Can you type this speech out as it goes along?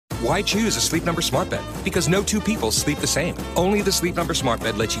Why choose a Sleep Number smart bed? Because no two people sleep the same. Only the Sleep Number smart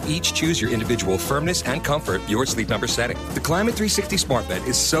bed lets you each choose your individual firmness and comfort, your Sleep Number setting. The Climate 360 smart bed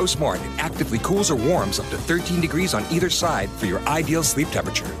is so smart it actively cools or warms up to 13 degrees on either side for your ideal sleep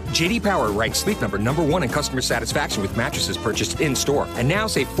temperature. JD Power ranks Sleep Number #1 in customer satisfaction with mattresses purchased in-store. And now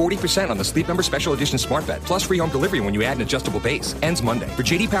save 40% on the Sleep Number Special Edition smart bed, plus free home delivery when you add an adjustable base. Ends Monday. For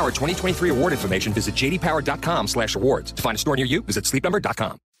JD Power 2023 award information, visit jdpower.com/awards. To find a store near you, visit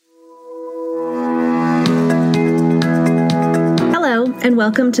sleepnumber.com. Hello, and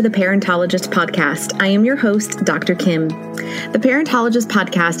welcome to the Parentologist Podcast. I am your host, Dr. Kim. The Parentologist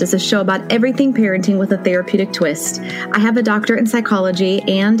Podcast is a show about everything parenting with a therapeutic twist. I have a doctorate in psychology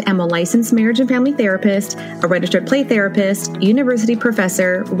and am a licensed marriage and family therapist, a registered play therapist, university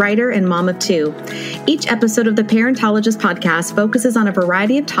professor, writer, and mom of 2. Each episode of the Parentologist Podcast focuses on a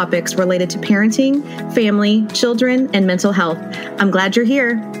variety of topics related to parenting, family, children, and mental health. I'm glad you're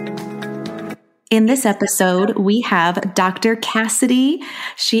here. In this episode, we have Dr. Cassidy.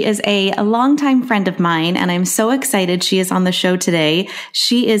 She is a longtime friend of mine, and I'm so excited she is on the show today.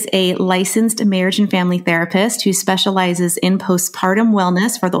 She is a licensed marriage and family therapist who specializes in postpartum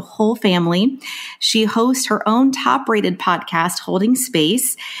wellness for the whole family. She hosts her own top-rated podcast, Holding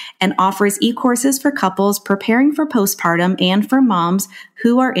Space, and offers e-courses for couples preparing for postpartum and for moms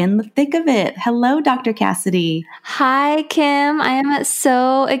who are in the thick of it. Hello, Dr. Cassidy. Hi, Kim. I am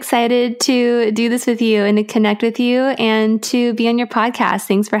so excited to do this with you and to connect with you and to be on your podcast.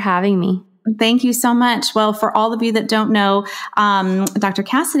 Thanks for having me. Thank you so much. Well, for all of you that don't know, Dr.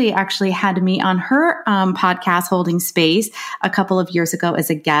 Cassidy actually had me on her podcast, Holding Space, a couple of years ago as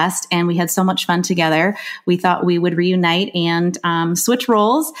a guest, and we had so much fun together. We thought we would reunite and switch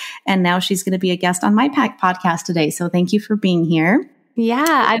roles, and now she's going to be a guest on my podcast today. So thank you for being here. Yeah,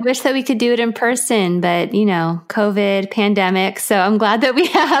 I wish that we could do it in person, but COVID, pandemic. So I'm glad that we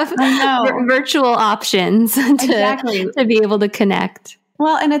have virtual options to be able to connect.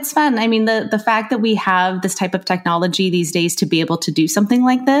 Well, and it's fun. I mean, the fact that we have this type of technology these days to be able to do something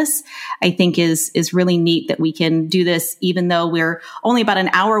like this, I think is really neat that we can do this, even though we're only about an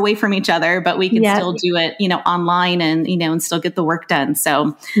hour away from each other, but we can still do it, online and still get the work done.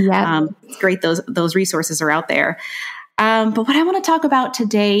 So it's great. Those resources are out there. But what I want to talk about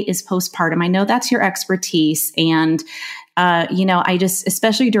today is postpartum. I know that's your expertise. And, I just,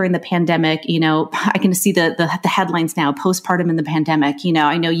 especially during the pandemic, I can see the headlines now, postpartum in the pandemic.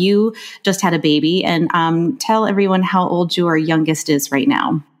 I know you just had a baby, and tell everyone how old your youngest is right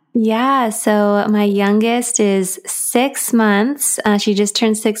now. Yeah. So my youngest is 6 months. She just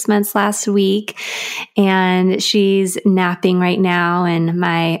turned 6 months last week, and she's napping right now. And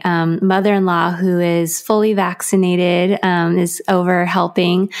my mother-in-law, who is fully vaccinated, is over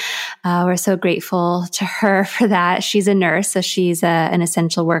helping. We're so grateful to her for that. She's a nurse, so she's an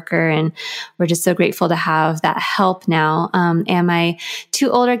essential worker, and we're just so grateful to have that help now. And my 2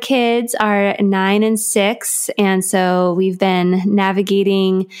 older kids are 9 and 6. And so we've been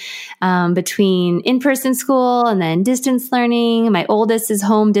navigating between in-person school and then distance learning. My oldest is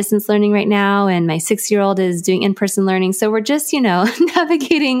home distance learning right now, and my 6-year-old is doing in-person learning. So we're just,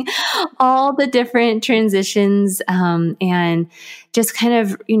 navigating all the different transitions, and just kind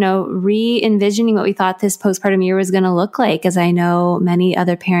of, re-envisioning what we thought this postpartum year was going to look like, as I know many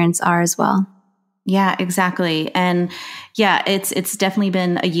other parents are as well. Yeah, exactly. And yeah, it's definitely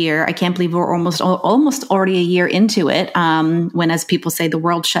been a year. I can't believe we're almost already a year into it. When, as people say, the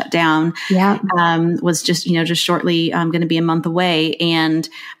world shut down, was just shortly going to be a month away. And,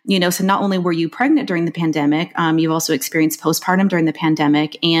 so not only were you pregnant during the pandemic, you've also experienced postpartum during the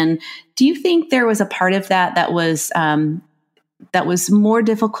pandemic. And do you think there was a part of that was more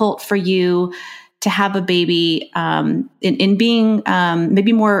difficult for you to have a baby, in being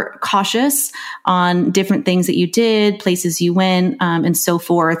maybe more cautious on different things that you did, places you went, and so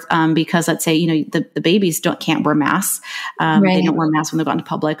forth, because let's say, the babies can't wear masks. They don't wear masks when they go into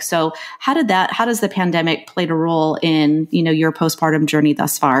public. So how does the pandemic play a role in, your postpartum journey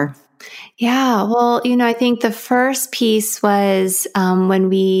thus far? Yeah, well, I think the first piece was when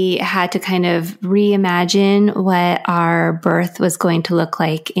we had to kind of reimagine what our birth was going to look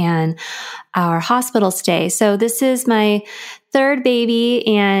like and our hospital stay. So this is my 3rd baby,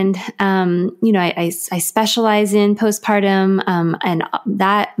 and I specialize in postpartum, and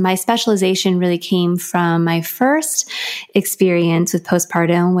that my specialization really came from my first experience with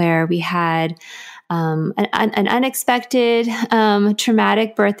postpartum, where we had an unexpected,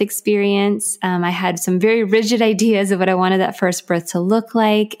 traumatic birth experience. I had some very rigid ideas of what I wanted that first birth to look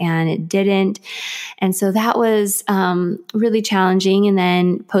like, and it didn't. And so that was really challenging. And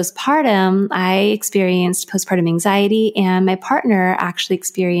then postpartum, I experienced postpartum anxiety, and my partner actually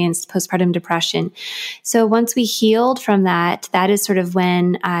experienced postpartum depression. So once we healed from that, that is sort of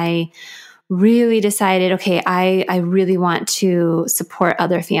when I really decided, okay, I really want to support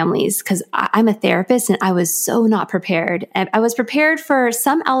other families, because I'm a therapist and I was so not prepared. I was prepared for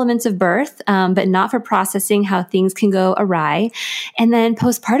some elements of birth, but not for processing how things can go awry. And then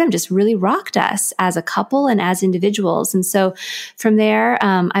postpartum just really rocked us as a couple and as individuals. And so from there,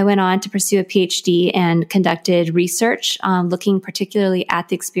 I went on to pursue a PhD and conducted research, looking particularly at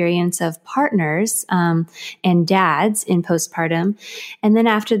the experience of partners and dads in postpartum. And then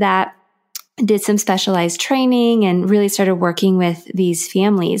after that, did some specialized training and really started working with these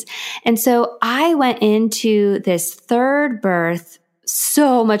families. And so I went into this third birth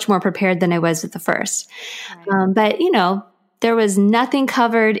so much more prepared than I was with the first. Right. But, there was nothing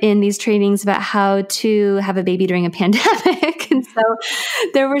covered in these trainings about how to have a baby during a pandemic. And so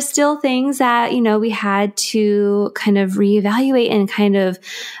there were still things that, we had to kind of reevaluate and kind of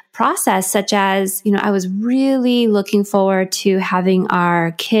process, such as, I was really looking forward to having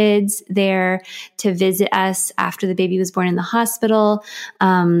our kids there to visit us after the baby was born in the hospital.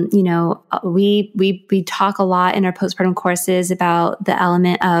 We talk a lot in our postpartum courses about the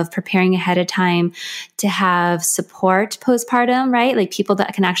element of preparing ahead of time to have support postpartum, right? Like people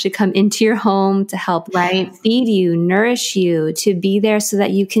that can actually come into your home to help feed you, nourish you, to be there so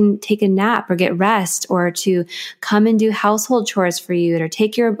that you can take a nap or get rest, or to come and do household chores for you, or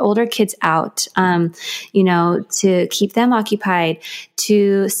take your older kids out, to keep them occupied,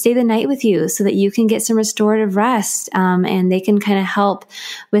 to stay the night with you so that you can get some restorative rest, and they can kind of help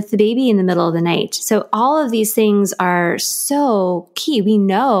with the baby in the middle of the night. So all of these things are so key. We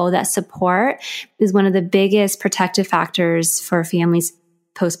know that support is one of the biggest protective factors for families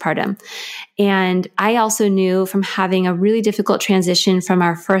postpartum. And I also knew from having a really difficult transition from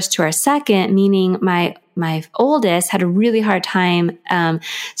our first to our second, meaning my oldest had a really hard time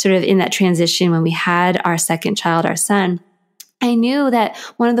sort of in that transition when we had our second child, our son. I knew that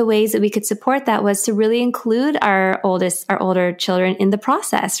one of the ways that we could support that was to really include our older children in the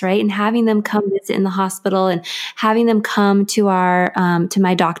process, right? And having them come visit in the hospital and having them come to to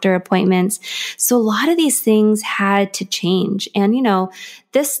my doctor appointments. So a lot of these things had to change. And,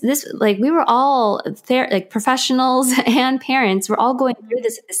 this like we were all there, like professionals and parents, we're all going through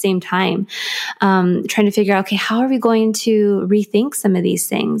this at the same time, trying to figure out, okay, how are we going to rethink some of these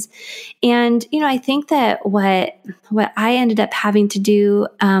things? And, I think that what I ended up having to do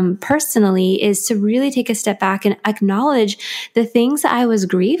personally is to really take a step back and acknowledge the things that I was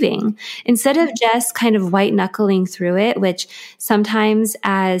grieving, instead of just kind of white knuckling through it, which sometimes,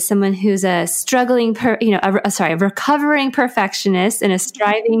 as someone who's a struggling, a recovering perfectionist and a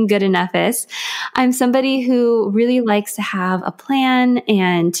striving good enoughness, I'm somebody who really likes to have a plan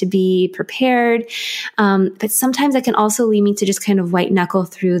and to be prepared. But sometimes that can also lead me to just kind of white knuckle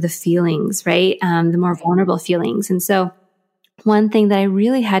through the feelings, right? The more vulnerable feelings. And so one thing that I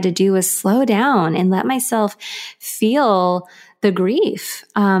really had to do was slow down and let myself feel the grief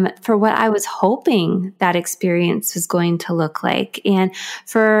for what I was hoping that experience was going to look like. And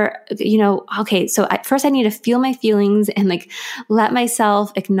for, so first I need to feel my feelings and let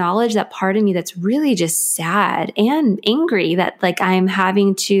myself acknowledge that part of me that's really just sad and angry that I'm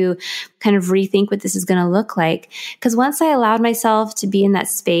having to kind of rethink what this is going to look like. Because once I allowed myself to be in that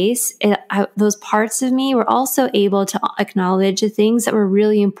space, those parts of me were also able to acknowledge the things that were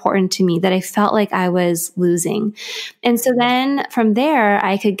really important to me that I felt like I was losing. And so then from there,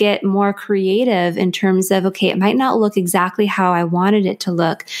 I could get more creative in terms of, okay, it might not look exactly how I wanted it to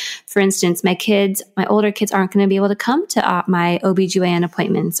look. For instance, my older kids aren't going to be able to come to my OBGYN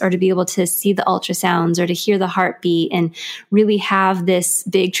appointments, or to be able to see the ultrasounds, or to hear the heartbeat and really have this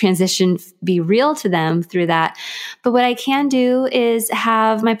big transition be real to them through that. But what I can do is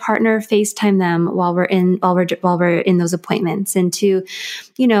have my partner FaceTime them while we're in those appointments, and to,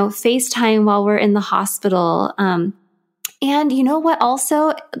 FaceTime while we're in the hospital. And you know what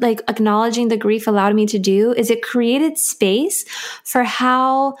also acknowledging the grief allowed me to do is it created space for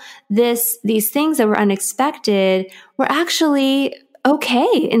how these things that were unexpected were actually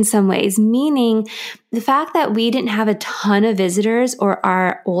okay in some ways, meaning the fact that we didn't have a ton of visitors or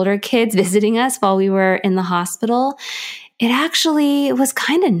our older kids visiting us while we were in the hospital, it actually was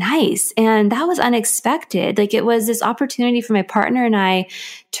kind of nice. And that was unexpected. It was this opportunity for my partner and I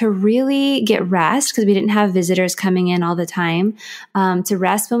to really get rest, because we didn't have visitors coming in all the time, to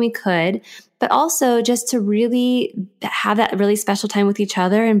rest when we could, but also just to really have that really special time with each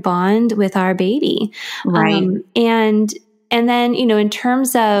other and bond with our baby. Right. And then, in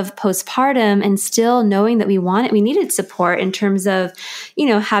terms of postpartum and still knowing that we needed support in terms of,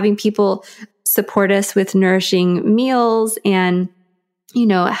 having people support us with nourishing meals and,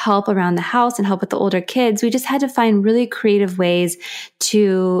 help around the house and help with the older kids. We just had to find really creative ways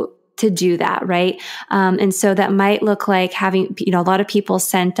to do that. Right. And so that might look like having, a lot of people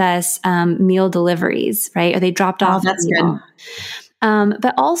sent us, meal deliveries, right? Or they dropped off. That's good.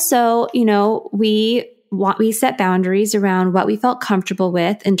 But also, we set boundaries around what we felt comfortable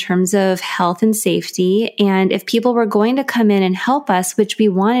with in terms of health and safety. And if people were going to come in and help us, which we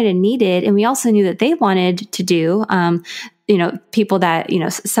wanted and needed, and we also knew that they wanted to do, people that,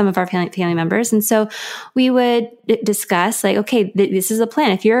 some of our family members. And so we would discuss like, okay, this is a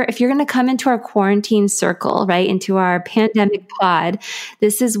plan. If you're going to come into our quarantine circle, right, into our pandemic pod,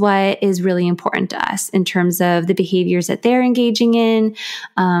 this is what is really important to us in terms of the behaviors that they're engaging in.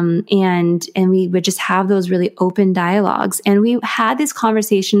 And we would just have those really open dialogues. And we had these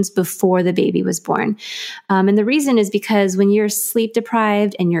conversations before the baby was born. And the reason is because when you're sleep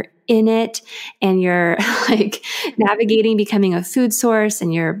deprived and you're in it and you're like navigating becoming a food source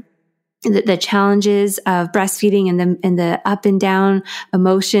and you're the challenges of breastfeeding and the up and down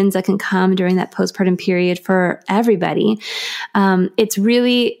emotions that can come during that postpartum period for everybody. It's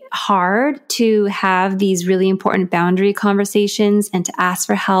really hard to have these really important boundary conversations and to ask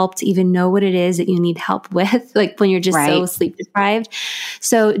for help, to even know what it is that you need help with, like when you're just so sleep deprived.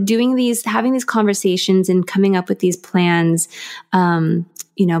 So having these conversations and coming up with these plans,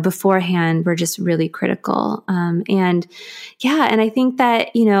 beforehand were just really critical. And I think that,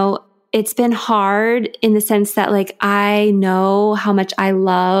 it's been hard in the sense that like, I know how much I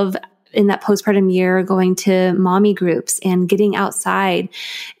love in that postpartum year going to mommy groups and getting outside.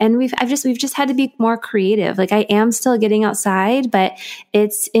 And we've just had to be more creative. Like I am still getting outside, but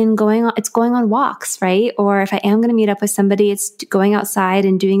it's going on walks, right? Or if I am going to meet up with somebody, it's going outside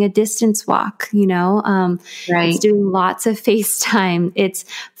and doing a distance walk, It's doing lots of FaceTime. It's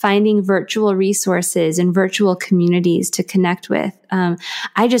finding virtual resources and virtual communities to connect with. I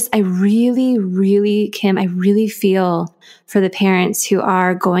really, really, Kim, I really feel for the parents who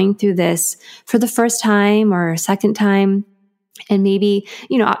are going through this for the first time or second time, and maybe,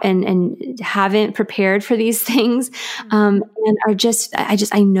 and haven't prepared for these things, and are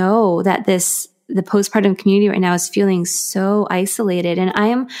I know that the postpartum community right now is feeling so isolated. And I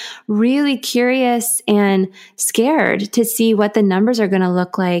am really curious and scared to see what the numbers are going to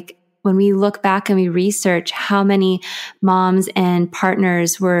look like when we look back and we research how many moms and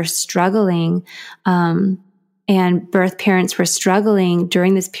partners were struggling, and birth parents were struggling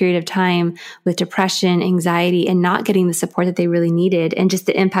during this period of time with depression, anxiety, and not getting the support that they really needed, and just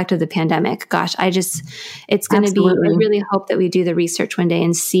the impact of the pandemic. Gosh, it's going to be, I really hope that we do the research one day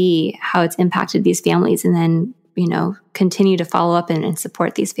and see how it's impacted these families, and then, continue to follow up and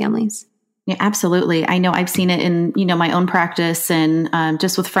support these families. Yeah, absolutely. I know I've seen it in, my own practice and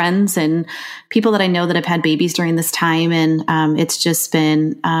just with friends and people that I know that have had babies during this time. And it's just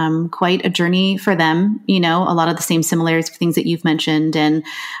been quite a journey for them, a lot of the same similarities, things that you've mentioned. And,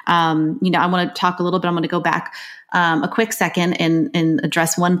 I want to talk a little bit, I'm going to go back a quick second and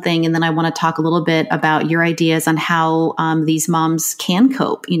address one thing. And then I want to talk a little bit about your ideas on how these moms can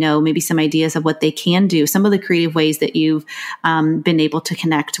cope, maybe some ideas of what they can do, some of the creative ways that you've been able to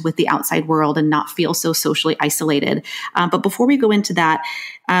connect with the outside world and not feel so socially isolated. But before we go into that,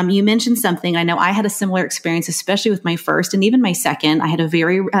 you mentioned something. I know I had a similar experience, especially with my first and even my second. I had a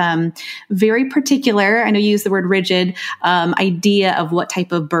very, very particular, I know you use the word rigid, idea of what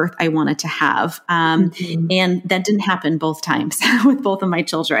type of birth I wanted to have. And that didn't happen both times with both of my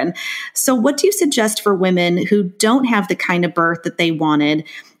children. So what do you suggest for women who don't have the kind of birth that they wanted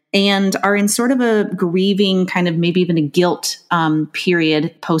and are in sort of a grieving, kind of maybe even a guilt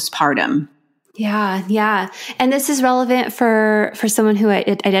period postpartum? Yeah. And this is relevant for someone who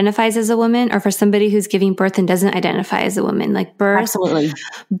identifies as a woman, or for somebody who's giving birth and doesn't identify as a woman. Like birth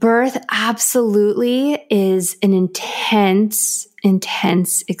absolutely is an intense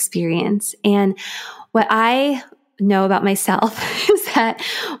experience. And what I know about myself is that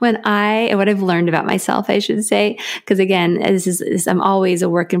what I've learned about myself, I should say, because again, I'm always a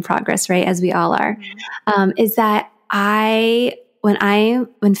work in progress, right? As we all are, is that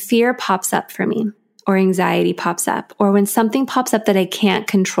when fear pops up for me, or anxiety pops up, or when something pops up that I can't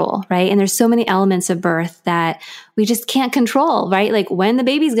control, right? And there's so many elements of birth that we just can't control, right? Like when the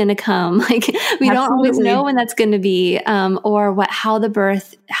baby's going to come, like we don't always know when that's going to be, or how the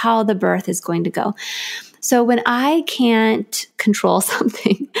birth is going to go. So when I can't control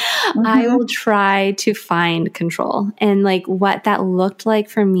something, I will try to find control. And like what that looked like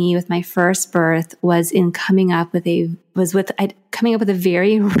for me with my first birth was in coming up with a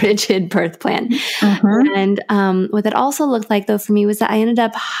very rigid birth plan. And what that also looked like though for me was that I ended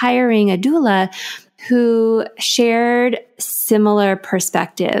up hiring a doula who shared similar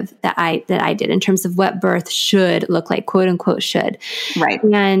perspective that I did in terms of what birth should look like, quote unquote should. Right.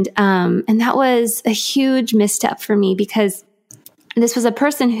 And that was a huge misstep for me because this was a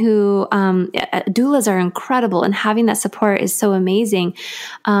person who, doulas are incredible and having that support is so amazing.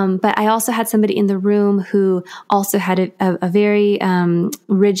 But I also had somebody in the room who also had a very,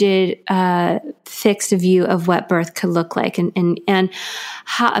 rigid, fixed view of what birth could look like. And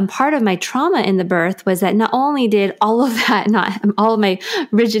part of my trauma in the birth was that not only did all of that, all of my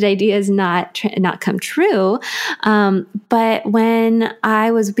rigid ideas not come true, but when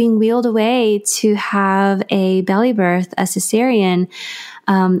I was being wheeled away to have a belly birth, a cesarean,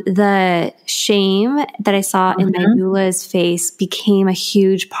 the shame that I saw in my doula's face became a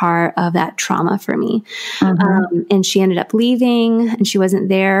huge part of that trauma for me. And she ended up leaving and she wasn't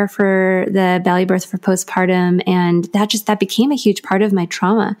there for the belly birth for postpartum. And that became a huge part of my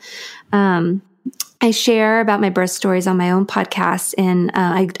trauma. I share about my birth stories on my own podcast, and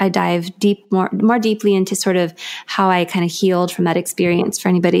I dive more deeply into sort of how I kind of healed from that experience for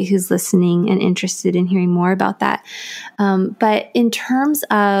anybody who's listening and interested in hearing more about that. But in terms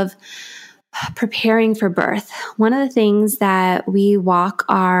of preparing for birth, one of the things that we walk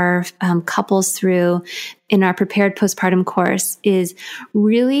our couples through in our Prepared Postpartum course is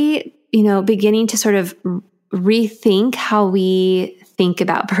really, beginning to sort of rethink how we think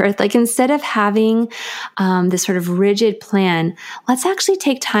about birth. Like instead of having this sort of rigid plan, let's actually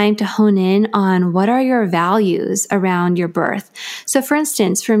take time to hone in on what are your values around your birth. So for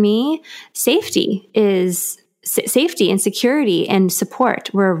instance, for me, safety and security and support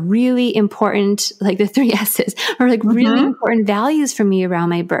were really important, like the 3 S's were like really important values for me around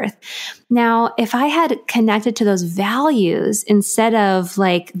my birth. Now, if I had connected to those values instead of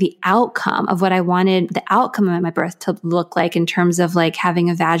like the outcome of what I wanted the outcome of my birth to look like in terms of like having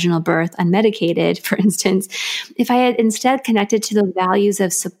a vaginal birth unmedicated, for instance, if I had instead connected to the values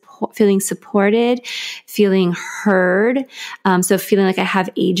of feeling supported, feeling heard, so feeling like I have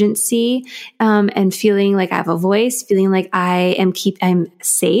agency, and feeling like I have a voice, feeling like I'm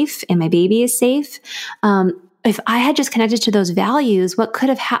safe and my baby is safe. If I had just connected to those values, what could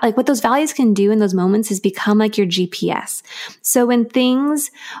have what those values can do in those moments is become like your GPS. So when things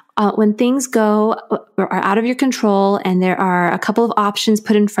go or are out of your control and there are a couple of options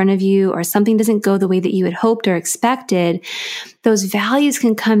put in front of you or something doesn't go the way that you had hoped or expected, those values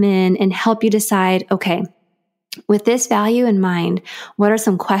can come in and help you decide, okay, with this value in mind, what are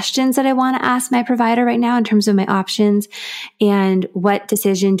some questions that I want to ask my provider right now in terms of my options? And what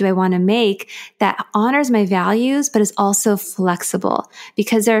decision do I want to make that honors my values, but is also flexible?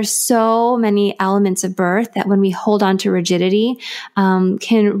 Because there are so many elements of birth that when we hold on to rigidity,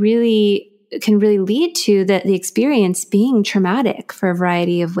 can really lead to the experience being traumatic for a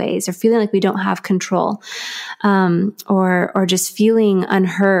variety of ways, or feeling like we don't have control, or just feeling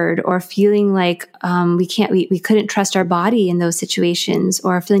unheard, or feeling like we couldn't trust our body in those situations,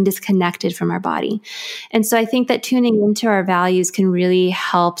 or feeling disconnected from our body. And so I think that tuning into our values can really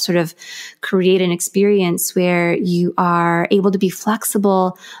help sort of create an experience where you are able to be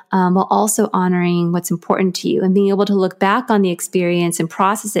flexible, while also honoring what's important to you and being able to look back on the experience and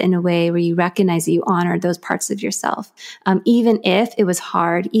process it in a way where you recognize that you honored those parts of yourself. Even if it was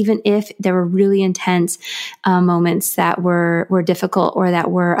hard, even if there were really intense moments that were difficult or that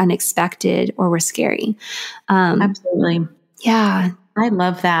were unexpected or were scary. Absolutely. Yeah. I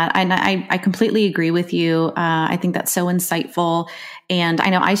love that. I completely agree with you. I think that's so insightful. And I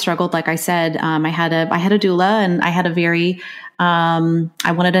know I struggled, like I said, I had a doula, and I had a very,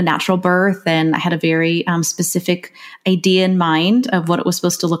 I wanted a natural birth, and I had a very specific idea in mind of what it was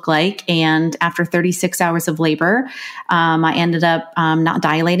supposed to look like. And after 36 hours of labor, I ended up not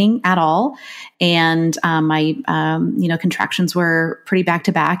dilating at all. And my contractions were pretty back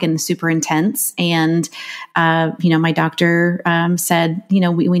to back and super intense. And my doctor said,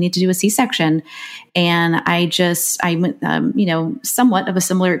 we need to do a C-section. And I went, somewhat of a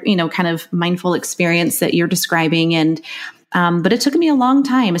similar, kind of mindful experience that you're describing. And but it took me a long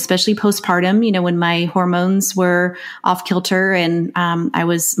time, especially postpartum, when my hormones were off kilter and I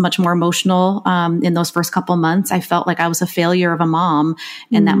was much more emotional in those first couple months. I felt like I was a failure of a mom,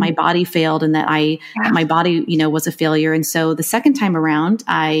 and that my body failed, and that my body, was a failure. And so the second time around,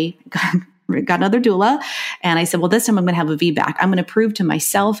 I got another doula. And I said, well, this time I'm going to have a VBAC. I'm going to prove to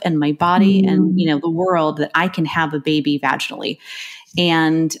myself and my body and, the world that I can have a baby vaginally.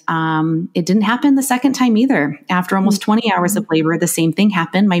 And it didn't happen the second time either. After almost 20 hours of labor, the same thing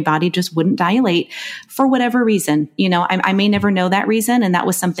happened. My body just wouldn't dilate for whatever reason. I may never know that reason. And that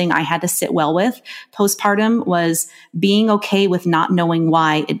was something I had to sit well with. Postpartum was being okay with not knowing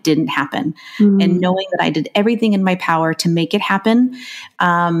why it didn't happen and knowing that I did everything in my power to make it happen.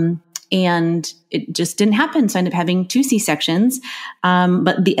 And it just didn't happen. So I ended up having 2 C-sections.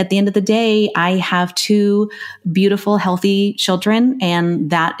 But at the end of the day, I have 2 beautiful, healthy children. And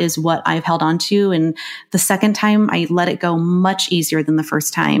that is what I've held on to. And the second time I let it go much easier than the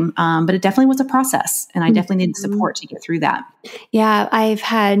first time. But it definitely was a process. And I definitely needed support to get through that. Yeah, I've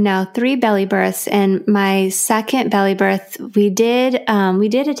had now 3 belly births, and my second belly birth, we did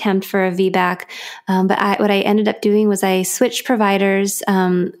attempt for a VBAC. But what I ended up doing was I switched providers,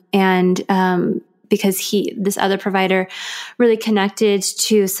 because this other provider really connected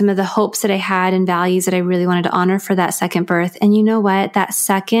to some of the hopes that I had and values that I really wanted to honor for that second birth. And you know what? That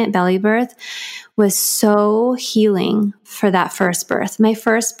second belly birth was so healing for that first birth. My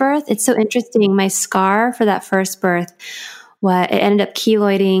first birth, it's so interesting. My scar for that first birth, it ended up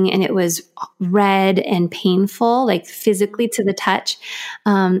keloiding, and it was red and painful, like physically to the touch.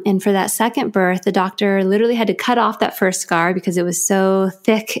 And for that second birth, the doctor literally had to cut off that first scar because it was so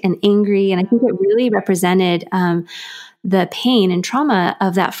thick and angry. And I think it really represented the pain and trauma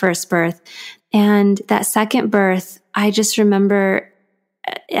of that first birth. And that second birth, I just remember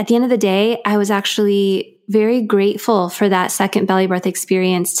at the end of the day, I was actually very grateful for that second belly birth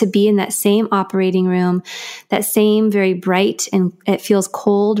experience, to be in that same operating room, that same very bright and it feels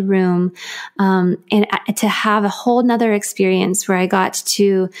cold room, and to have a whole nother experience where I got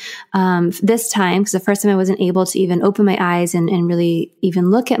to, this time, because the first time I wasn't able to even open my eyes and really even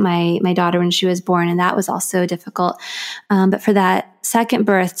look at my daughter when she was born. And that was also difficult. But for that second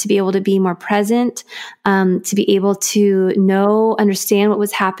birth, to be able to be more present, to be able to understand what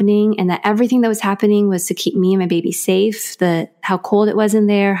was happening, and that everything that was happening was to keep me and my baby safe, how cold it was in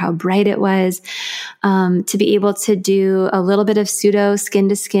there, how bright it was, to be able to do a little bit of pseudo skin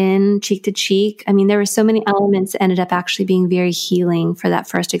to skin, cheek to cheek. I mean, there were so many elements that ended up actually being very healing for that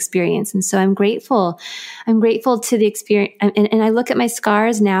first experience. And so I'm grateful to the experience. And I look at my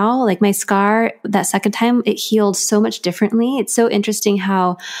scars now, like my scar that second time, it healed so much differently. It's so interesting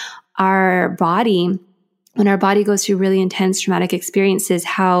how when our body goes through really intense traumatic experiences,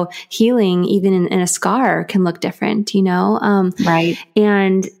 how healing, even in a scar, can look different, Right.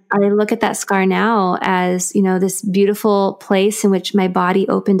 And I look at that scar now as, this beautiful place in which my body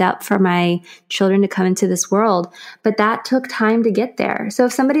opened up for my children to come into this world. But that took time to get there. So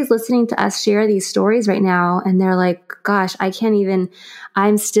if somebody's listening to us share these stories right now and they're like, gosh,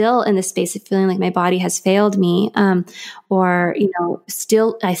 I'm still in the space of feeling like my body has failed me, or, I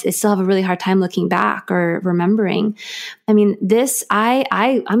still have a really hard time looking back or remembering. I mean,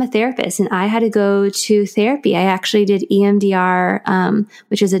 I'm a therapist, and I had to go to therapy. I actually did EMDR,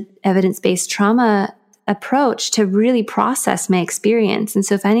 which is an evidence-based trauma approach to really process my experience. And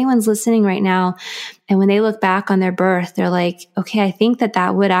so if anyone's listening right now, and when they look back on their birth, they're like, okay, I think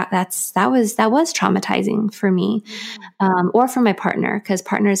that was traumatizing for me, or for my partner, because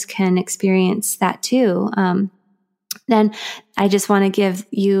partners can experience that too. Then I just want to give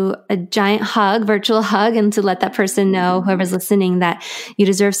you a giant hug, virtual hug, and to let that person know, whoever's listening, that you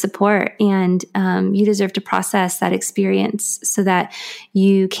deserve support, and you deserve to process that experience so that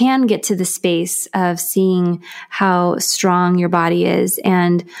you can get to the space of seeing how strong your body is,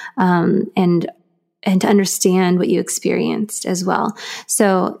 and to understand what you experienced as well.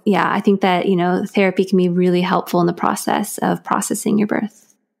 So yeah, I think that, therapy can be really helpful in the process of processing your birth.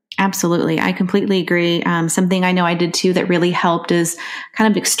 Absolutely. I completely agree. Something I know I did too that really helped is kind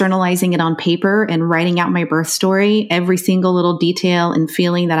of externalizing it on paper and writing out my birth story, every single little detail and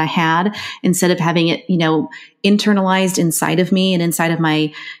feeling that I had, instead of having it, internalized inside of me and inside of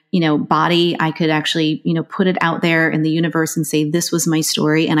my, body. I could actually, put it out there in the universe and say, this was my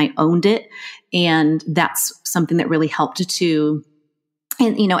story, and I owned it. And that's something that really helped to.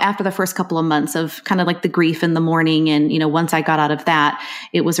 And, after the first couple of months of kind of like the grief in the morning, and, once I got out of that,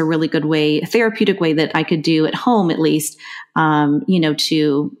 it was a really good way, a therapeutic way that I could do at home, at least,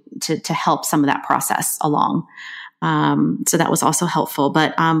 to help some of that process along. So that was also helpful.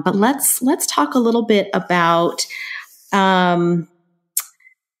 But let's talk a little bit about,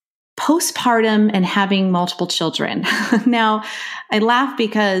 postpartum and having multiple children. Now, I laugh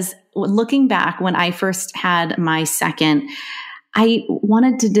because looking back when I first had my second, I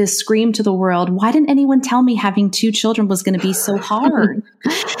wanted to just scream to the world, why didn't anyone tell me having 2 children was going to be so hard?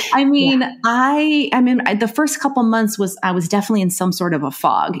 I mean, the first couple months I was definitely in some sort of a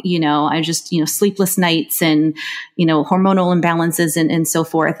fog, I just, sleepless nights and, hormonal imbalances and so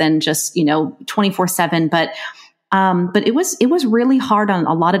forth, and just, 24/7. But it was really hard on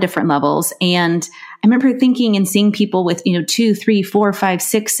a lot of different levels. And I remember thinking and seeing people with, 2, 3, 4, 5,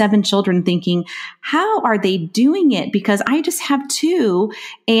 6, 7 children, thinking, how are they doing it? Because I just have 2.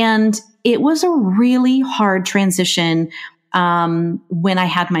 And it was a really hard transition when I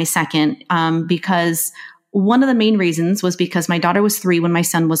had my second, because one of the main reasons was because my daughter was 3 when my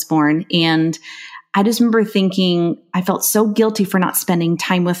son was born. And I just remember thinking I felt so guilty for not spending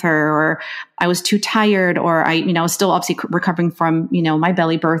time with her, or I was too tired, or I was still obviously recovering from, my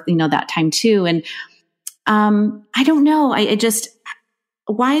belly birth, that time too. And I don't know.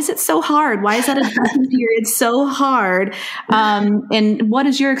 Why is it so hard? Why is that adjustment period so hard? And what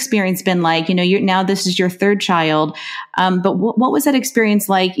has your experience been like? Now this is your 3rd child. But what was that experience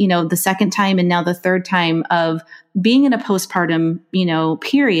like, the second time and now the 3rd time of being in a postpartum,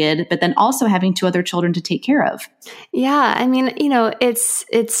 period, but then also having 2 other children to take care of? Yeah. I mean,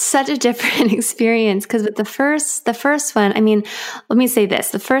 it's such a different experience, because with the first one, let me say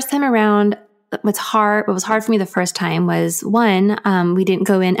this, the first time around, what was hard for me the first time was, one, we didn't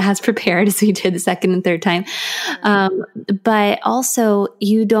go in as prepared as we did the second and third time. But also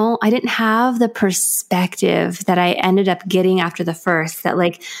I didn't have the perspective that I ended up getting after the first, that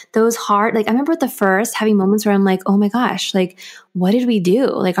those hard, I remember with the first having moments where I'm like, oh my gosh, what did we do?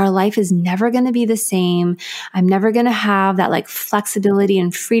 Our life is never going to be the same. I'm never going to have that flexibility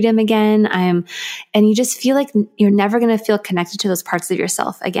and freedom again. And you just feel like you're never going to feel connected to those parts of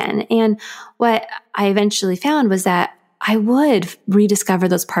yourself again. And what I eventually found was that I would rediscover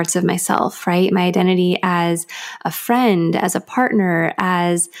those parts of myself, right? My identity as a friend, as a partner,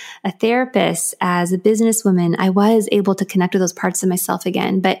 as a therapist, as a businesswoman. I was able to connect with those parts of myself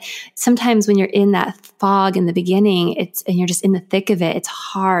again. But sometimes when you're in that fog in the beginning, and you're just in the thick of it, it's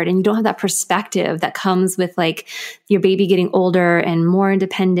hard. And you don't have that perspective that comes with your baby getting older and more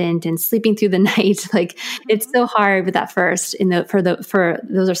independent and sleeping through the night. It's so hard with that first, for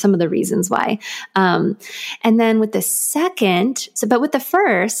those are some of the reasons why. And then with the second, but with the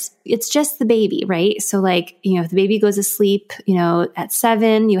first, it's just the baby, right? So if the baby goes to sleep, at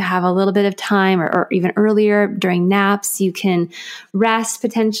 7, you have a little bit of time, or even earlier during naps, you can rest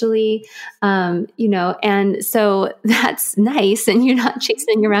potentially, and so that's nice. And you're not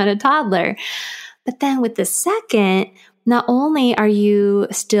chasing around a toddler. But then with the second, not only are you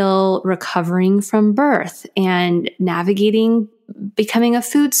still recovering from birth and navigating becoming a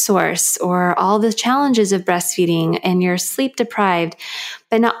food source or all the challenges of breastfeeding, and you're sleep deprived,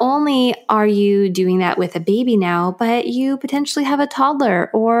 but not only are you doing that with a baby now, but you potentially have a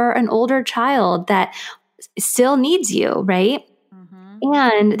toddler or an older child that still needs you, right?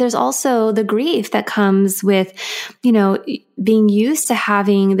 And there's also the grief that comes with, being used to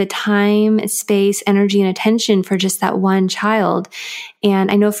having the time, space, energy, and attention for just that one child. And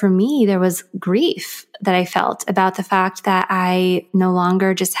I know for me, there was grief that I felt about the fact that I no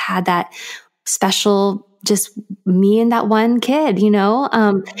longer just had that special, just me and that one kid,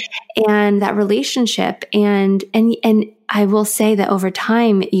 and that relationship. And I will say that over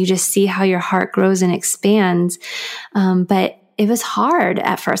time, you just see how your heart grows and expands. But it was hard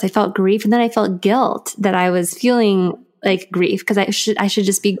at first. I felt grief, and then I felt guilt that I was feeling grief, because I should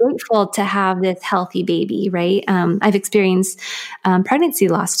just be grateful to have this healthy baby, right? I've experienced pregnancy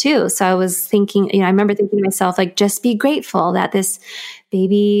loss too. So I was thinking, I remember thinking to myself, just be grateful that this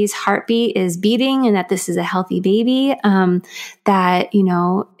baby's heartbeat is beating and that this is a healthy baby, that,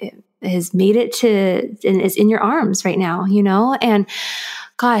 it has made it to, and is in your arms right now, and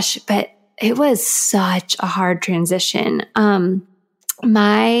gosh, but it was such a hard transition.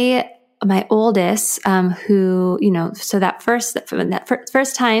 My oldest, who, so that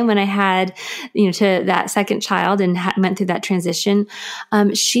first time when I had, to that second child and went through that transition,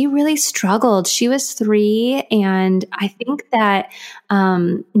 she really struggled. She was 3. And I think that,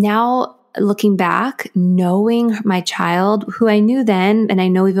 now looking back, knowing my child, who I knew then, and I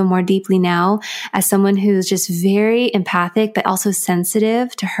know even more deeply now, as someone who's just very empathic, but also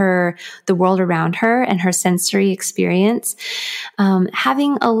sensitive to the world around her and her sensory experience,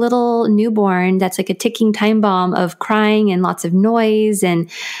 having a little newborn that's like a ticking time bomb of crying and lots of noise, and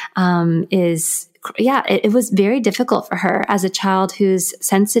it was very difficult for her as a child who's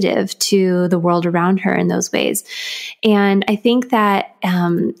sensitive to the world around her in those ways. And I think that,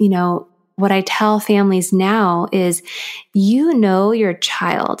 what I tell families now is, you know your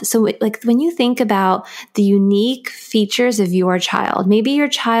child. So like when you think about the unique features of your child, maybe your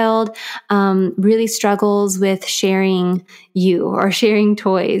child really struggles with sharing you or sharing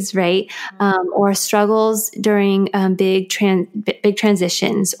toys, right? Or struggles during big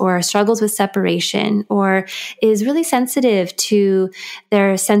transitions, or struggles with separation, or is really sensitive to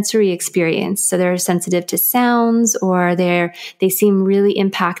their sensory experience. So they're sensitive to sounds, or they seem really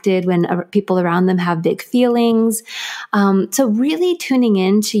impacted when people around them have big feelings. So really tuning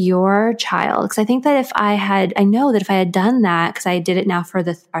into your child, because I think that I know that if I had done that, because I did it now for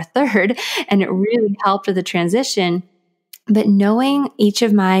our third, and it really helped with the transition, but knowing each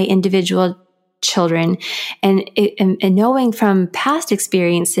of my individual children and knowing from past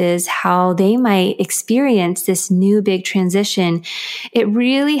experiences how they might experience this new big transition, it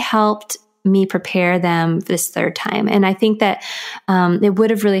really helped me prepare them this third time. And I think that it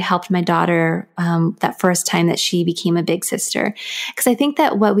would have really helped my daughter that first time that she became a big sister. Because I think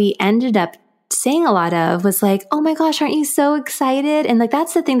that what we ended up saying a lot of was like, oh my gosh, aren't you so excited? And like,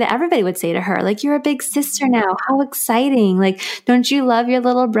 that's the thing that everybody would say to her, like, you're a big sister now. How exciting. Like, don't you love your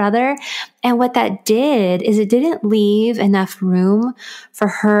little brother? And what that did is it didn't leave enough room for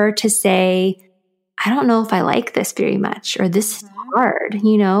her to say, I don't know if I like this very much, or this is hard,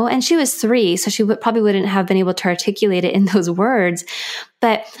 and she was 3, so she probably wouldn't have been able to articulate it in those words.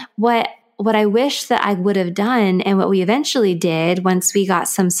 But what I wish that I would have done, and what we eventually did once we got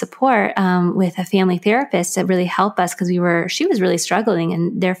some support with a family therapist that really helped us, because she was really struggling,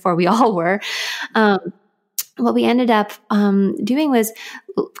 and therefore we all were. What we ended up doing was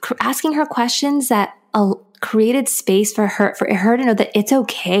asking her questions that created space for her to know that it's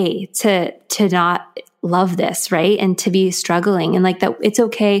okay to not love this, right? And to be struggling, and like that it's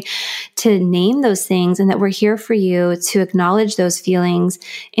okay to name those things, and that we're here for you to acknowledge those feelings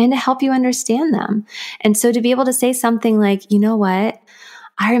and to help you understand them. And so to be able to say something like, you know what?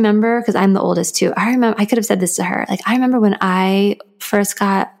 I remember, because I'm the oldest too. I could have said this to her. Like, I remember when I first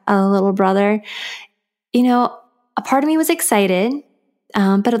got a little brother, a part of me was excited.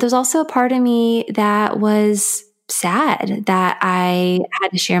 But there's also a part of me that was sad that I had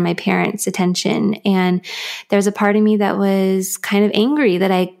to share my parents' attention. And there's a part of me that was kind of angry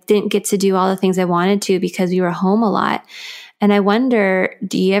that I didn't get to do all the things I wanted to because we were home a lot. And I wonder,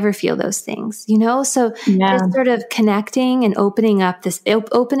 do you ever feel those things? So just sort of connecting and opening up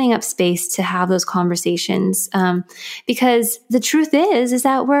opening space to have those conversations. Because the truth is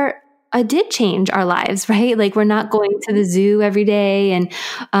that I did change our lives, right? Like, we're not going to the zoo every day, and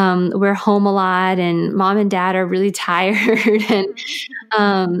we're home a lot, and mom and dad are really tired, and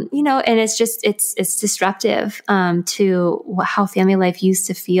and it's disruptive to how family life used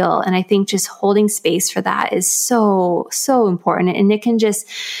to feel. And I think just holding space for that is so, so important, and it can just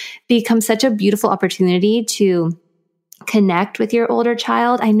become such a beautiful opportunity to connect with your older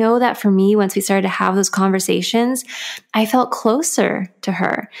child. I know that for me, once we started to have those conversations, I felt closer to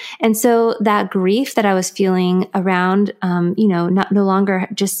her. And so that grief that I was feeling around, no longer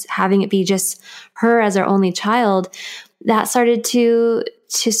just having it be just her as our only child, that started to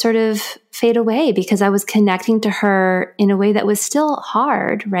sort of fade away, because I was connecting to her in a way that was still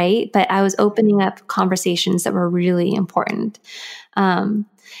hard, right? But I was opening up conversations that were really important.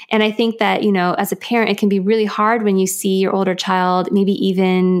 And I think that, as a parent, it can be really hard when you see your older child maybe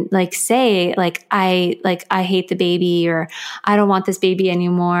even say, I hate the baby, or I don't want this baby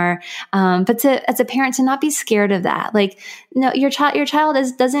anymore. But as a parent, to not be scared of that. No, your child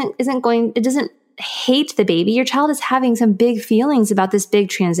doesn't hate the baby. Your child is having some big feelings about this big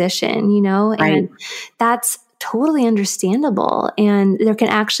transition, right. And that's totally understandable. And there can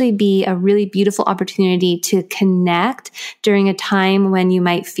actually be a really beautiful opportunity to connect during a time when you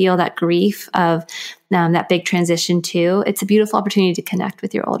might feel that grief of that big transition too. It's a beautiful opportunity to connect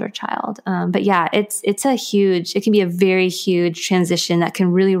with your older child. But yeah, it can be a very huge transition that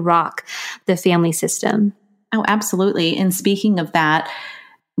can really rock the family system. Oh, absolutely. And speaking of that,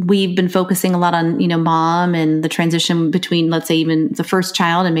 we've been focusing a lot on, mom and the transition between, let's say, even the first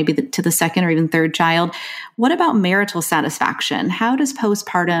child and maybe to the second or even third child. What about marital satisfaction? How does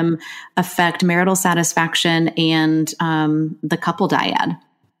postpartum affect marital satisfaction and the couple dyad?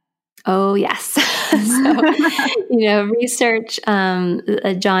 Oh, yes. So, research,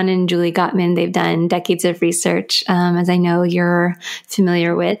 John and Julie Gottman, they've done decades of research, as I know you're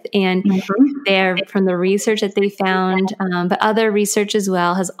familiar with. And they're from the research that they found, but other research as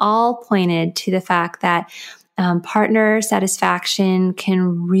well, has all pointed to the fact that partner satisfaction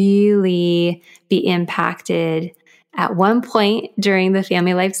can really be impacted at one point during the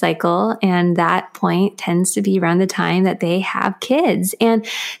family life cycle. And that point tends to be around the time that they have kids. And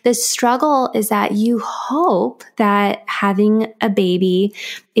the struggle is that you hope that having a baby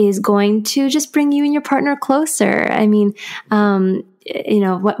is going to just bring you and your partner closer. I mean,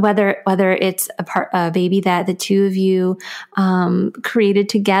 whether it's a baby that the two of you created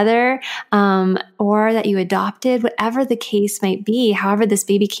together, or that you adopted, whatever the case might be, however this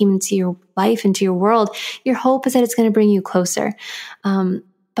baby came into your life, into your world, your hope is that it's going to bring you closer.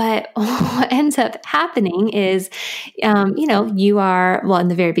 But what ends up happening is, you are, in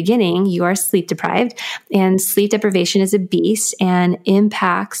the very beginning, you are sleep deprived, and sleep deprivation is a beast and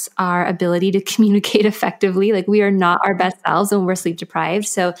impacts our ability to communicate effectively. Like, we are not our best selves when we're sleep deprived.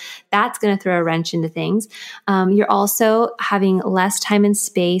 So that's going to throw a wrench into things. You're also having less time and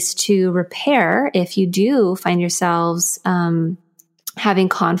space to repair if you do find yourselves, having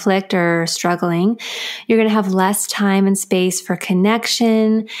conflict or struggling. You're going to have less time and space for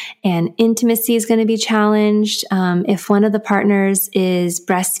connection, and intimacy is going to be challenged. If one of the partners is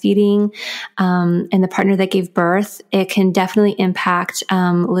breastfeeding, and the partner that gave birth, it can definitely impact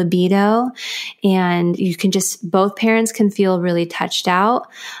libido, and both parents can feel really touched out.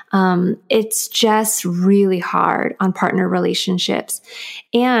 It's just really hard on partner relationships.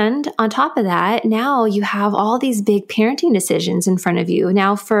 And on top of that, now you have all these big parenting decisions in front of you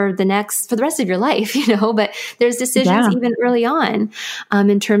now for the rest of your life, but there's decisions even early on,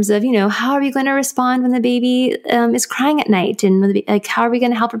 in terms of, how are we going to respond when the baby is crying at night, and how are we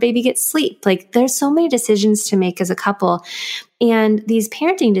going to help our baby get sleep? Like, there's so many decisions to make as a couple. And these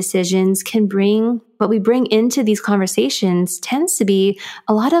parenting decisions what we bring into these conversations tends to be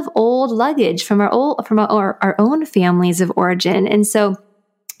a lot of old luggage from our own families of origin. And so,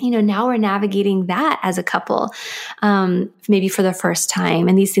 now we're navigating that as a couple, maybe for the first time.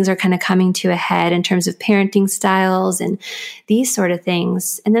 And these things are kind of coming to a head in terms of parenting styles and these sort of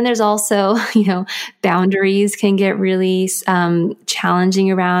things. And then there's also, boundaries can get really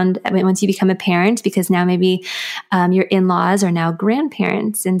challenging around once you become a parent, because now maybe your in-laws are now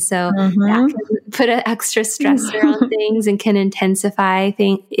grandparents. And so that can put an extra stressor on things and can intensify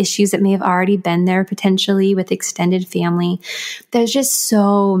issues that may have already been there potentially with extended family. There's just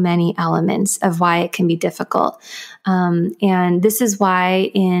so many elements of why it can be difficult. And this is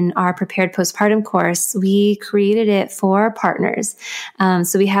why in our Prepared Postpartum course, we created it for partners.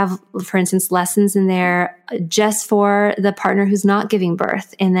 So we have, for instance, lessons in there just for the partner who's not giving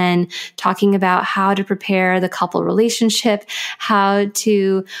birth, and then talking about how to prepare the couple relationship, how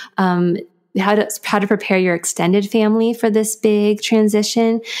to prepare your extended family for this big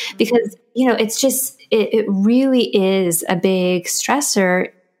transition, because, it really is a big stressor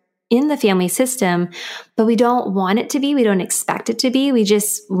in the family system, but we don't want it to be. We don't expect it to be. We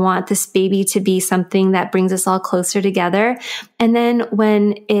just want this baby to be something that brings us all closer together. And then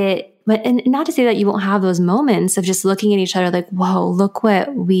and not to say that you won't have those moments of just looking at each other like, whoa, look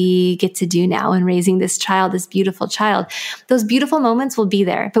what we get to do now in raising this child, this beautiful child. Those beautiful moments will be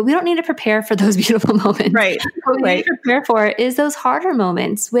there, but we don't need to prepare for those beautiful moments. Right. What we need to prepare for is those harder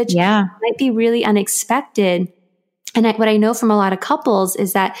moments, which might be really unexpected. And what I know from a lot of couples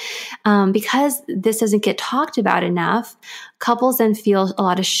is that because this doesn't get talked about enough, couples then feel a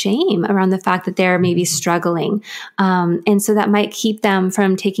lot of shame around the fact that they're maybe struggling. And so that might keep them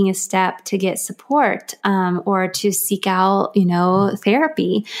from taking a step to get support, or to seek out,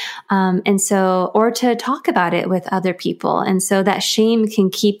 therapy. Or to talk about it with other people. And so that shame can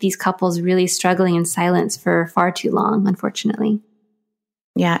keep these couples really struggling in silence for far too long, unfortunately.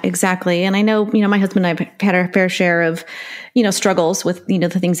 Yeah, exactly. And I know, my husband and I have had our fair share of, struggles with, the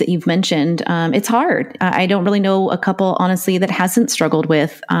things that you've mentioned. It's hard. I don't really know a couple, honestly, that hasn't struggled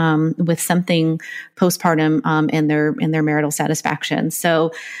with something postpartum, and their marital satisfaction.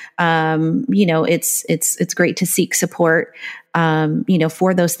 So, it's great to seek support,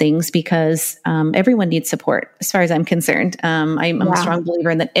 for those things, because everyone needs support as far as I'm concerned. I'm a strong believer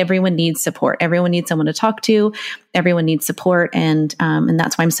in that everyone needs support. Everyone needs someone to talk to. Everyone needs support. And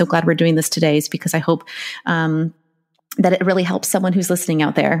that's why I'm so glad we're doing this today, is because I hope that it really helps someone who's listening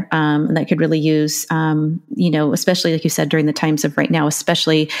out there, that could really use, especially like you said, during the times of right now,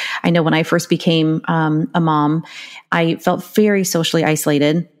 especially I know when I first became a mom, I felt very socially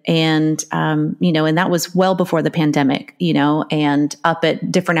isolated. And, and that was well before the pandemic, and up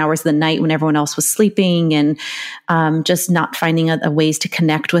at different hours of the night when everyone else was sleeping, and just not finding ways to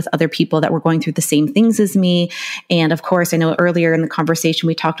connect with other people that were going through the same things as me. And of course, I know earlier in the conversation,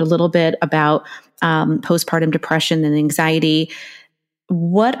 we talked a little bit about postpartum depression and anxiety.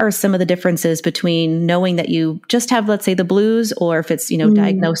 what are some of the differences between knowing that you just have, let's say, the blues, or if it's,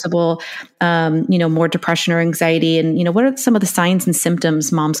 diagnosable, more depression or anxiety? And, what are some of the signs and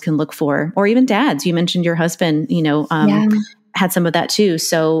symptoms moms can look for, or even dads? You mentioned your husband, had some of that too.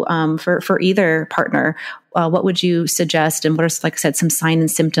 So for either partner, what would you suggest? And what are, like I said, some signs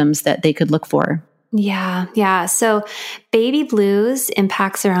and symptoms that they could look for? Yeah. So baby blues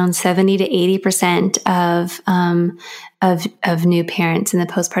impacts around 70 to 80% of new parents in the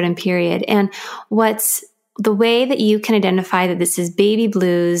postpartum period. And what's the way that you can identify that this is baby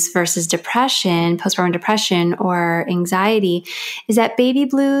blues versus depression, postpartum depression or anxiety, is that baby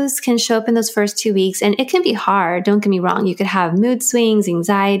blues can show up in those first 2 weeks, and it can be hard. Don't get me wrong. You could have mood swings,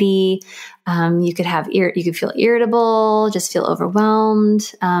 anxiety. You could feel irritable, just feel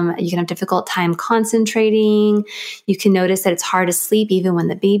overwhelmed. You can have difficult time concentrating. You can notice that it's hard to sleep even when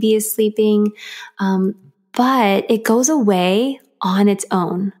the baby is sleeping. But it goes away on its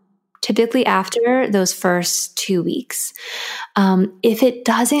own, typically after those first 2 weeks. If it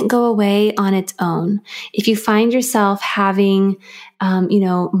doesn't go away on its own, if you find yourself having,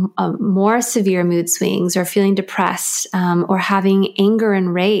 more severe mood swings, or feeling depressed, or having anger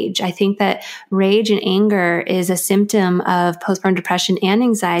and rage, I think that rage and anger is a symptom of postpartum depression and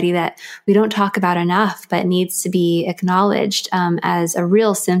anxiety that we don't talk about enough, but needs to be acknowledged as a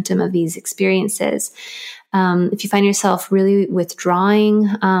real symptom of these experiences. If you find yourself really withdrawing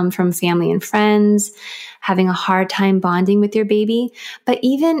from family and friends, having a hard time bonding with your baby. But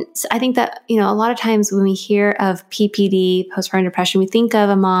even, I think that, a lot of times when we hear of PPD, postpartum depression, we think of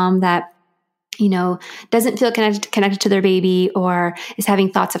a mom that, doesn't feel connected to their baby, or is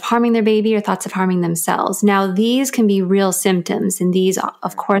having thoughts of harming their baby or thoughts of harming themselves. Now, these can be real symptoms, and these,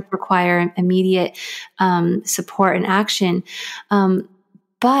 of course, require immediate support and action.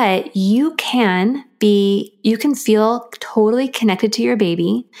 But you can feel totally connected to your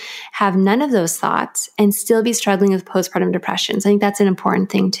baby, have none of those thoughts, and still be struggling with postpartum depression. So I think that's an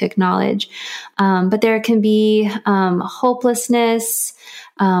important thing to acknowledge. But there can be hopelessness,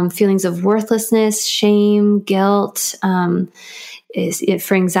 feelings of worthlessness, shame, guilt.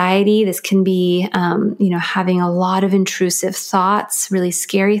 For anxiety, this can be, having a lot of intrusive thoughts, really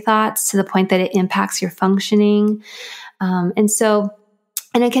scary thoughts, to the point that it impacts your functioning.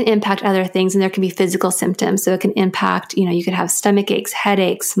 And it can impact other things, and there can be physical symptoms. So it can impact, you could have stomach aches,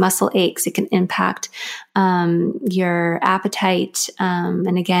 headaches, muscle aches. It can impact your appetite,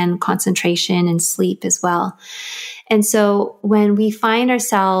 and again, concentration and sleep as well. And so when we find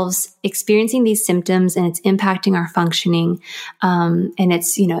ourselves experiencing these symptoms and it's impacting our functioning, and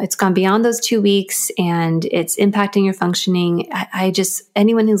it's gone beyond those 2 weeks and it's impacting your functioning,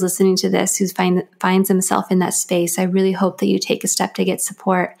 anyone who's listening to this, who finds themselves in that space, I really hope that you take a step to get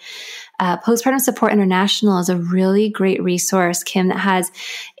support. Postpartum Support International is a really great resource, Kim, that has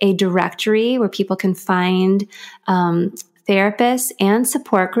a directory where people can find therapists and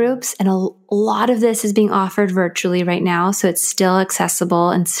support groups. And a lot of this is being offered virtually right now. So it's still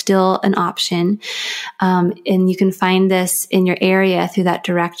accessible and still an option. And you can find this in your area through that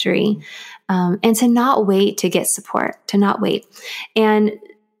directory. And to not wait to get support, to not wait. And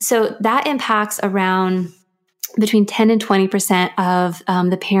so that impacts around between 10 and 20% of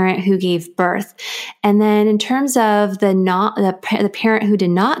the parent who gave birth. And then in terms of the parent who did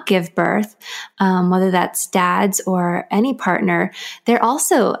not give birth, whether that's dads or any partner, they're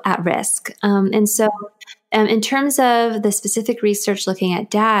also at risk. And so in terms of the specific research looking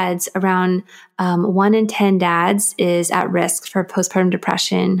at dads, around 1 in 10 dads is at risk for postpartum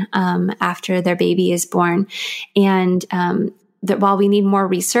depression after their baby is born. And that while we need more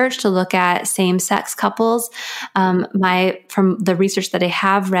research to look at same-sex couples, from the research that I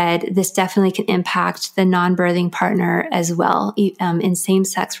have read, this definitely can impact the non-birthing partner as well, in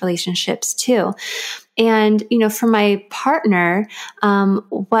same-sex relationships too. And, for my partner,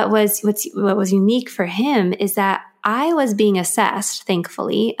 what was unique for him is that I was being assessed,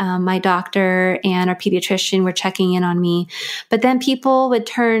 thankfully. My doctor and our pediatrician were checking in on me. But then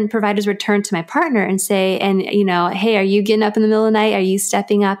providers would turn to my partner and say, hey, are you getting up in the middle of the night? Are you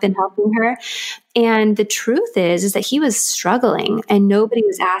stepping up and helping her? And the truth is that he was struggling, and nobody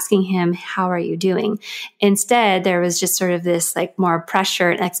was asking him, how are you doing? Instead, there was just sort of this more pressure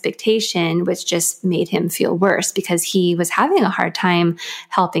and expectation, which just made him feel worse because he was having a hard time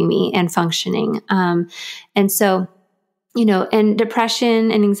helping me and functioning. And so, and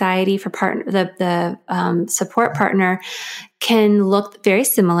depression and anxiety for the support partner can look very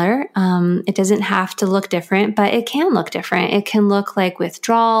similar. It doesn't have to look different, but it can look different. It can look like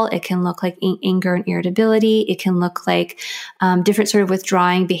withdrawal. It can look like anger and irritability. It can look like different sort of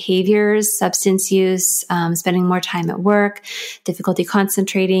withdrawing behaviors, substance use, spending more time at work, difficulty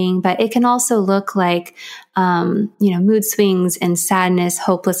concentrating. But it can also look like mood swings and sadness,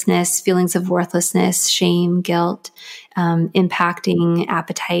 hopelessness, feelings of worthlessness, shame, guilt, impacting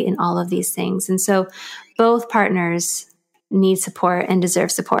appetite, and all of these things. And so both partners need support and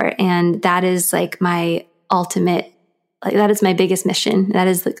deserve support. And that is like my ultimate, that is my biggest mission. That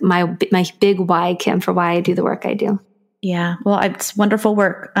is like my big why, Kim, for why I do the work I do. Yeah. Well, it's wonderful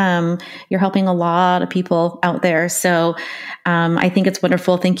work. You're helping a lot of people out there. So I think it's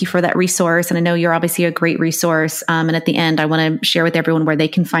wonderful. Thank you for that resource. And I know you're obviously a great resource. And at the end, I want to share with everyone where they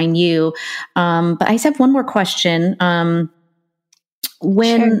can find you. But I just have one more question.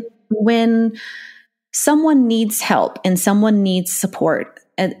 When someone needs help and someone needs support,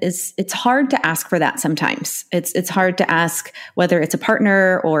 it's hard to ask for that sometimes. It's hard to ask whether it's a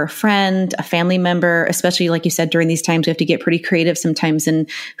partner or a friend, a family member, especially like you said, during these times, we have to get pretty creative sometimes in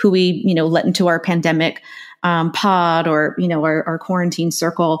who we, let into our pandemic pod or, our quarantine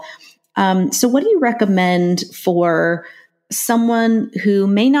circle. So what do you recommend for someone who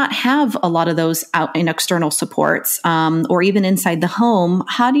may not have a lot of those out in external supports or even inside the home?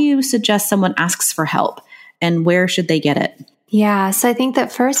 How do you suggest someone asks for help and where should they get it? Yeah. So I think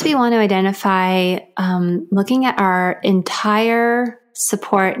that first we want to identify, looking at our entire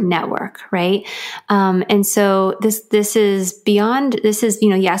support network, right? And so this is beyond,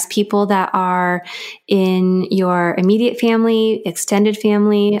 yes, people that are in your immediate family, extended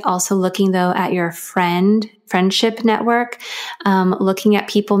family, also looking though at your friendship network, looking at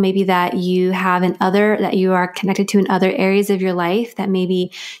people maybe that you have that you are connected to in other areas of your life that maybe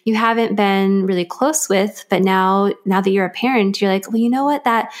you haven't been really close with, but now that you're a parent, you're like, well, you know what,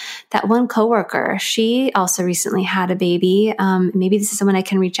 that one coworker, she also recently had a baby. Maybe this is someone I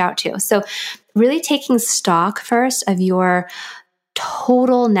can reach out to. So really taking stock first of your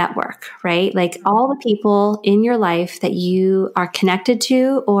total network, right? Like all the people in your life that you are connected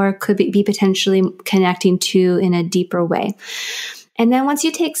to or could be potentially connecting to in a deeper way. And then once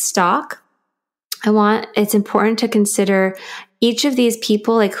you take stock, it's important to consider each of these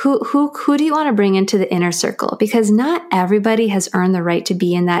people, like who do you want to bring into the inner circle? Because not everybody has earned the right to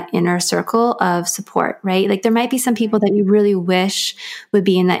be in that inner circle of support, right? Like there might be some people that you really wish would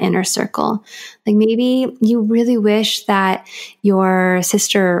be in that inner circle. Like maybe you really wish that your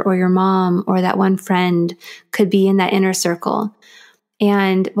sister or your mom or that one friend could be in that inner circle.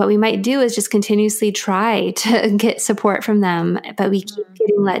 And what we might do is just continuously try to get support from them, but we keep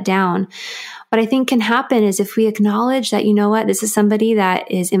getting let down. What I think can happen is if we acknowledge that, you know what, this is somebody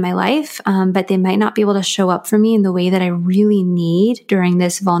that is in my life, but they might not be able to show up for me in the way that I really need during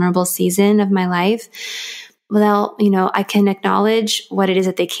this vulnerable season of my life. Well, I can acknowledge what it is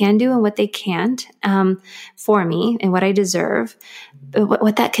that they can do and what they can't for me and what I deserve. But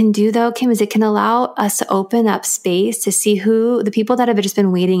what that can do though, Kim, is it can allow us to open up space to see the people that have just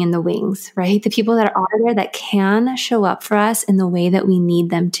been waiting in the wings, right? The people that are there that can show up for us in the way that we need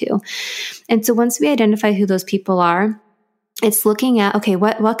them to. And so once we identify who those people are, it's looking at, okay,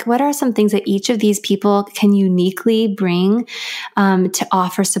 what are some things that each of these people can uniquely bring to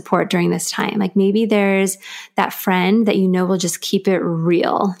offer support during this time? Like maybe there's that friend that will just keep it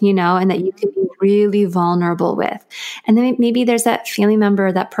real, and that you can be really vulnerable with. And then maybe there's that family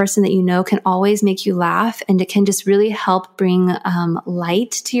member, that person that can always make you laugh, and it can just really help bring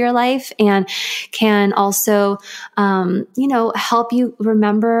light to your life and can also, help you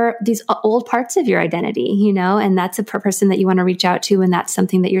remember these old parts of your identity, and that's a person that you want to reach out to, and that's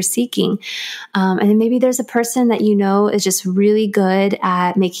something that you're seeking. And then maybe there's a person that is just really good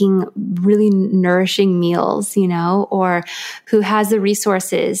at making really nourishing meals, or who has the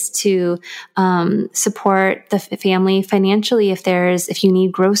resources to support the family financially if you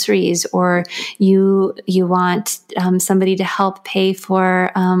need groceries, or you want somebody to help pay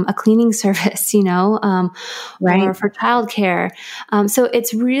for a cleaning service, right, or for childcare. So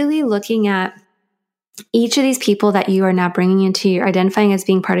it's really looking at each of these people that you are now bringing into your identifying as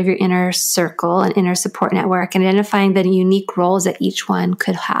being part of your inner circle and inner support network, and identifying the unique roles that each one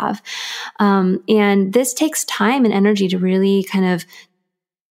could have. And this takes time and energy to really kind of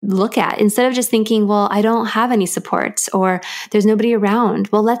look at, instead of just thinking, well, I don't have any supports or there's nobody around.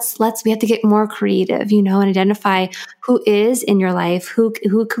 Well, we have to get more creative, and identify who is in your life, who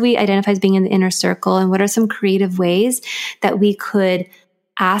could we identify as being in the inner circle, and what are some creative ways that we could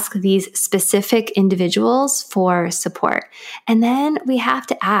ask these specific individuals for support. And then we have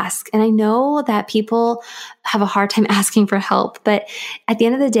to ask. And I know that people have a hard time asking for help, but at the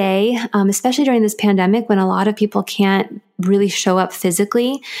end of the day, especially during this pandemic when a lot of people can't really show up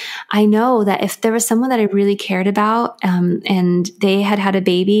physically, I know that if there was someone that I really cared about, and they had had a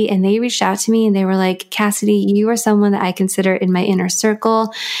baby and they reached out to me and they were like, Cassidy, you are someone that I consider in my inner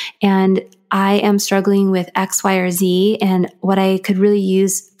circle, and I am struggling with X, Y, or Z, and what I could really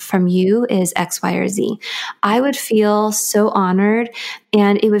use from you is X, Y, or Z. I would feel so honored,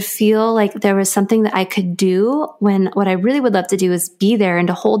 and it would feel like there was something that I could do when what I really would love to do is be there and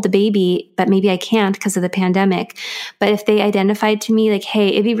to hold the baby, but maybe I can't because of the pandemic. But if they identified to me like, hey,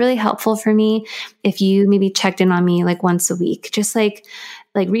 it'd be really helpful for me if you maybe checked in on me like once a week, just like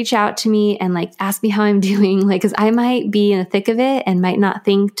reach out to me and like ask me how I'm doing, like, cause I might be in the thick of it and might not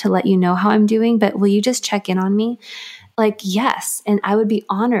think to let you know how I'm doing, but will you just check in on me? Like, yes. And I would be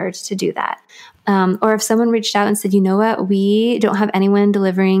honored to do that. Or if someone reached out and said, you know what, we don't have anyone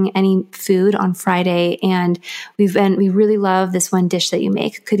delivering any food on Friday, and we really love this one dish that you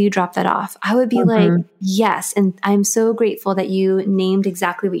make. Could you drop that off? I would be like, yes. And I'm so grateful that you named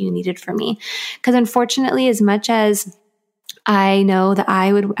exactly what you needed from me. Cause unfortunately, as much as I know that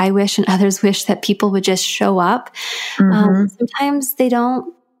I wish and others wish that people would just show up. Sometimes they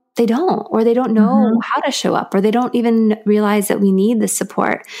don't, or they don't know how to show up, or they don't even realize that we need the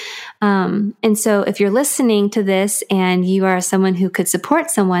support. And so if you're listening to this and you are someone who could support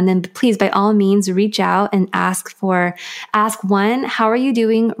someone, then please, by all means, reach out and ask one, how are you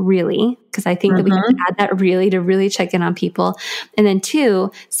doing really? Because I think that we have to add that really to really check in on people. And then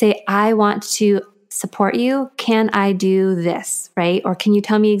 2, say, I want to support you. Can I do this? Right? Or can you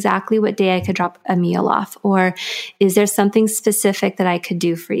tell me exactly what day I could drop a meal off? Or is there something specific that I could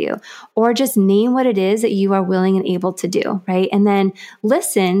do for you? Or just name what it is that you are willing and able to do. Right? And then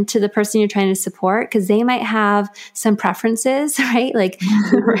listen to the person you're trying to support, because they might have some preferences, right? Like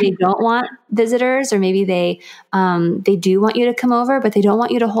they don't want visitors, or maybe they do want you to come over, but they don't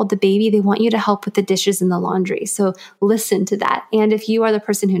want you to hold the baby. They want you to help with the dishes and the laundry. So listen to that. And if you are the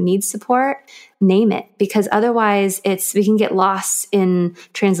person who needs support, name it, because otherwise we can get lost in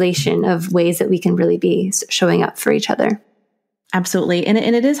translation of ways that we can really be showing up for each other. Absolutely. And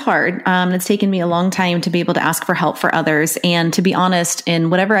it is hard. It's taken me a long time to be able to ask for help for others. And to be honest, in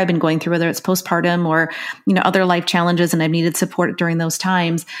whatever I've been going through, whether it's postpartum or, other life challenges, and I've needed support during those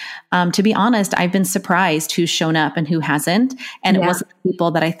times, to be honest, I've been surprised who's shown up and who hasn't. And it wasn't the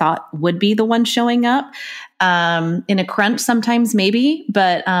people that I thought would be the one showing up. In a crunch sometimes maybe,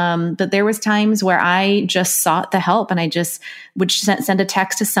 but there was times where I just sought the help, and I just would send a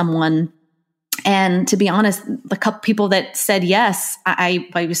text to someone. And to be honest, the couple people that said yes, I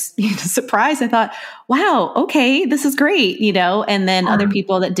was surprised. I thought, wow, okay, this is great, and then other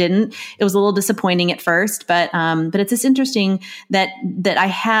people that didn't, it was a little disappointing at first, but it's just interesting that I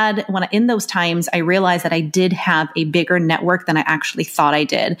had, in those times, I realized that I did have a bigger network than I actually thought I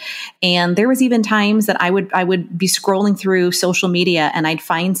did. And there was even times that I would be scrolling through social media, and I'd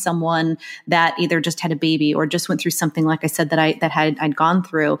find someone that either just had a baby or just went through something, like I said, that I'd gone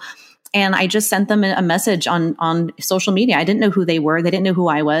through. And I just sent them a message on social media. I didn't know who they were. They didn't know who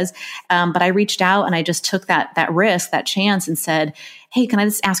I was. But I reached out, and I just took that risk, that chance, and said, hey, can I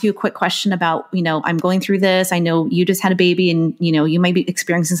just ask you a quick question about, I'm going through this. I know you just had a baby, and, you might be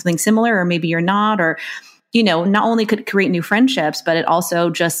experiencing something similar, or maybe you're not, or, not only could it create new friendships, but it also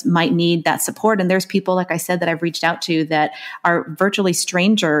just might need that support. And there's people, like I said, that I've reached out to that are virtually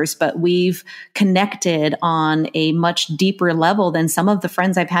strangers, but we've connected on a much deeper level than some of the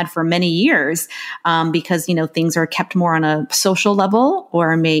friends I've had for many years, because, things are kept more on a social level,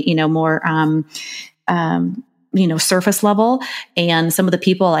 or more, surface level. And some of the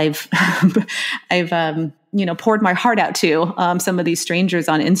people I've poured my heart out to, some of these strangers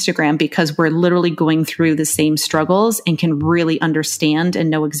on Instagram, because we're literally going through the same struggles and can really understand and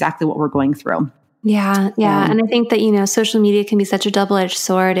know exactly what we're going through. Yeah. And I think that, social media can be such a double-edged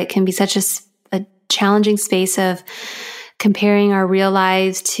sword. It can be such a challenging space of comparing our real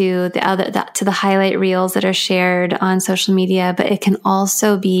lives to the highlight reels that are shared on social media, but it can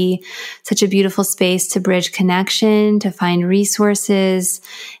also be such a beautiful space to bridge connection, to find resources.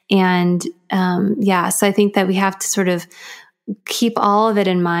 And, so I think that we have to sort of keep all of it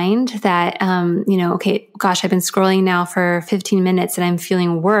in mind that, okay, gosh, I've been scrolling now for 15 minutes and I'm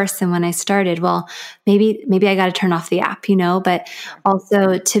feeling worse than when I started. Well, maybe I got to turn off the app, but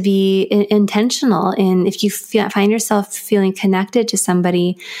also to be intentional. And if you find yourself feeling connected to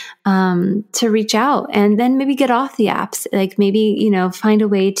somebody, to reach out and then maybe get off the apps, like maybe, find a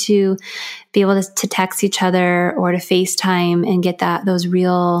way to be able to text each other or to FaceTime and get those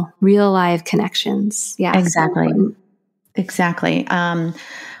real live connections. Yeah, exactly. Exactly.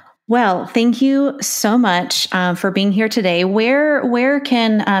 Well, thank you so much for being here today. Where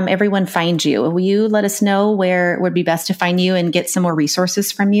can everyone find you? Will you let us know where it would be best to find you and get some more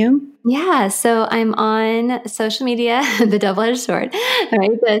resources from you? Yeah, so I'm on social media, the double-edged sword,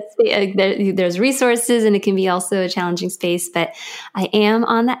 right? There's resources and it can be also a challenging space, but I am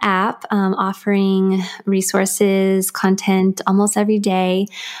on the app offering resources, content almost every day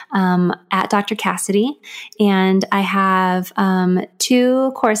at Dr. Cassidy. And I have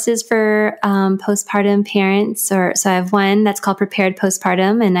 2 courses for postpartum parents. So I have one that's called Prepared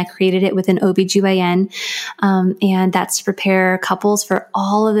Postpartum, and I created it with an OBGYN. And that's to prepare couples for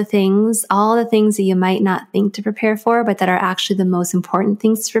all the things that you might not think to prepare for, but that are actually the most important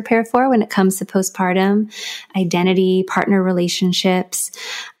things to prepare for when it comes to postpartum, identity, partner relationships,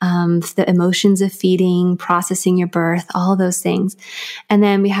 the emotions of feeding, processing your birth, all those things. And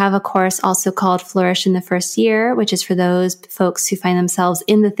then we have a course also called Flourish in the First Year, which is for those folks who find themselves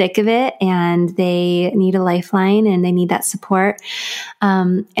in the thick of it and they need a lifeline and they need that support.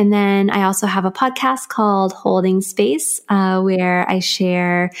 And then I also have a podcast called Holding Space, where I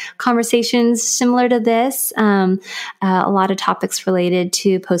share conversations similar to this, a lot of topics related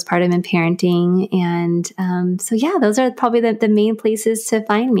to postpartum and parenting. And so those are probably the main places to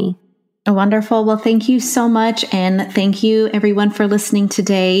find me. Wonderful. Well, thank you so much. And thank you everyone for listening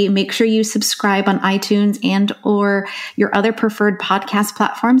today. Make sure you subscribe on iTunes and or your other preferred podcast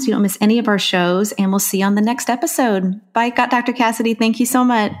platforms. You don't miss any of our shows, and we'll see you on the next episode. Bye, Dr. Cassidy. Thank you so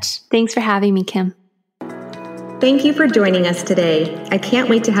much. Thanks for having me, Kim. Thank you for joining us today. I can't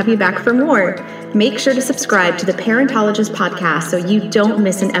wait to have you back for more. Make sure to subscribe to the Parentologist podcast so you don't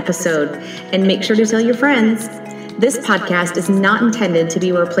miss an episode. And make sure to tell your friends. This podcast is not intended to be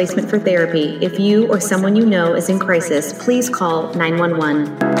a replacement for therapy. If you or someone you know is in crisis, please call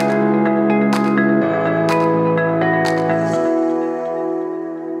 911.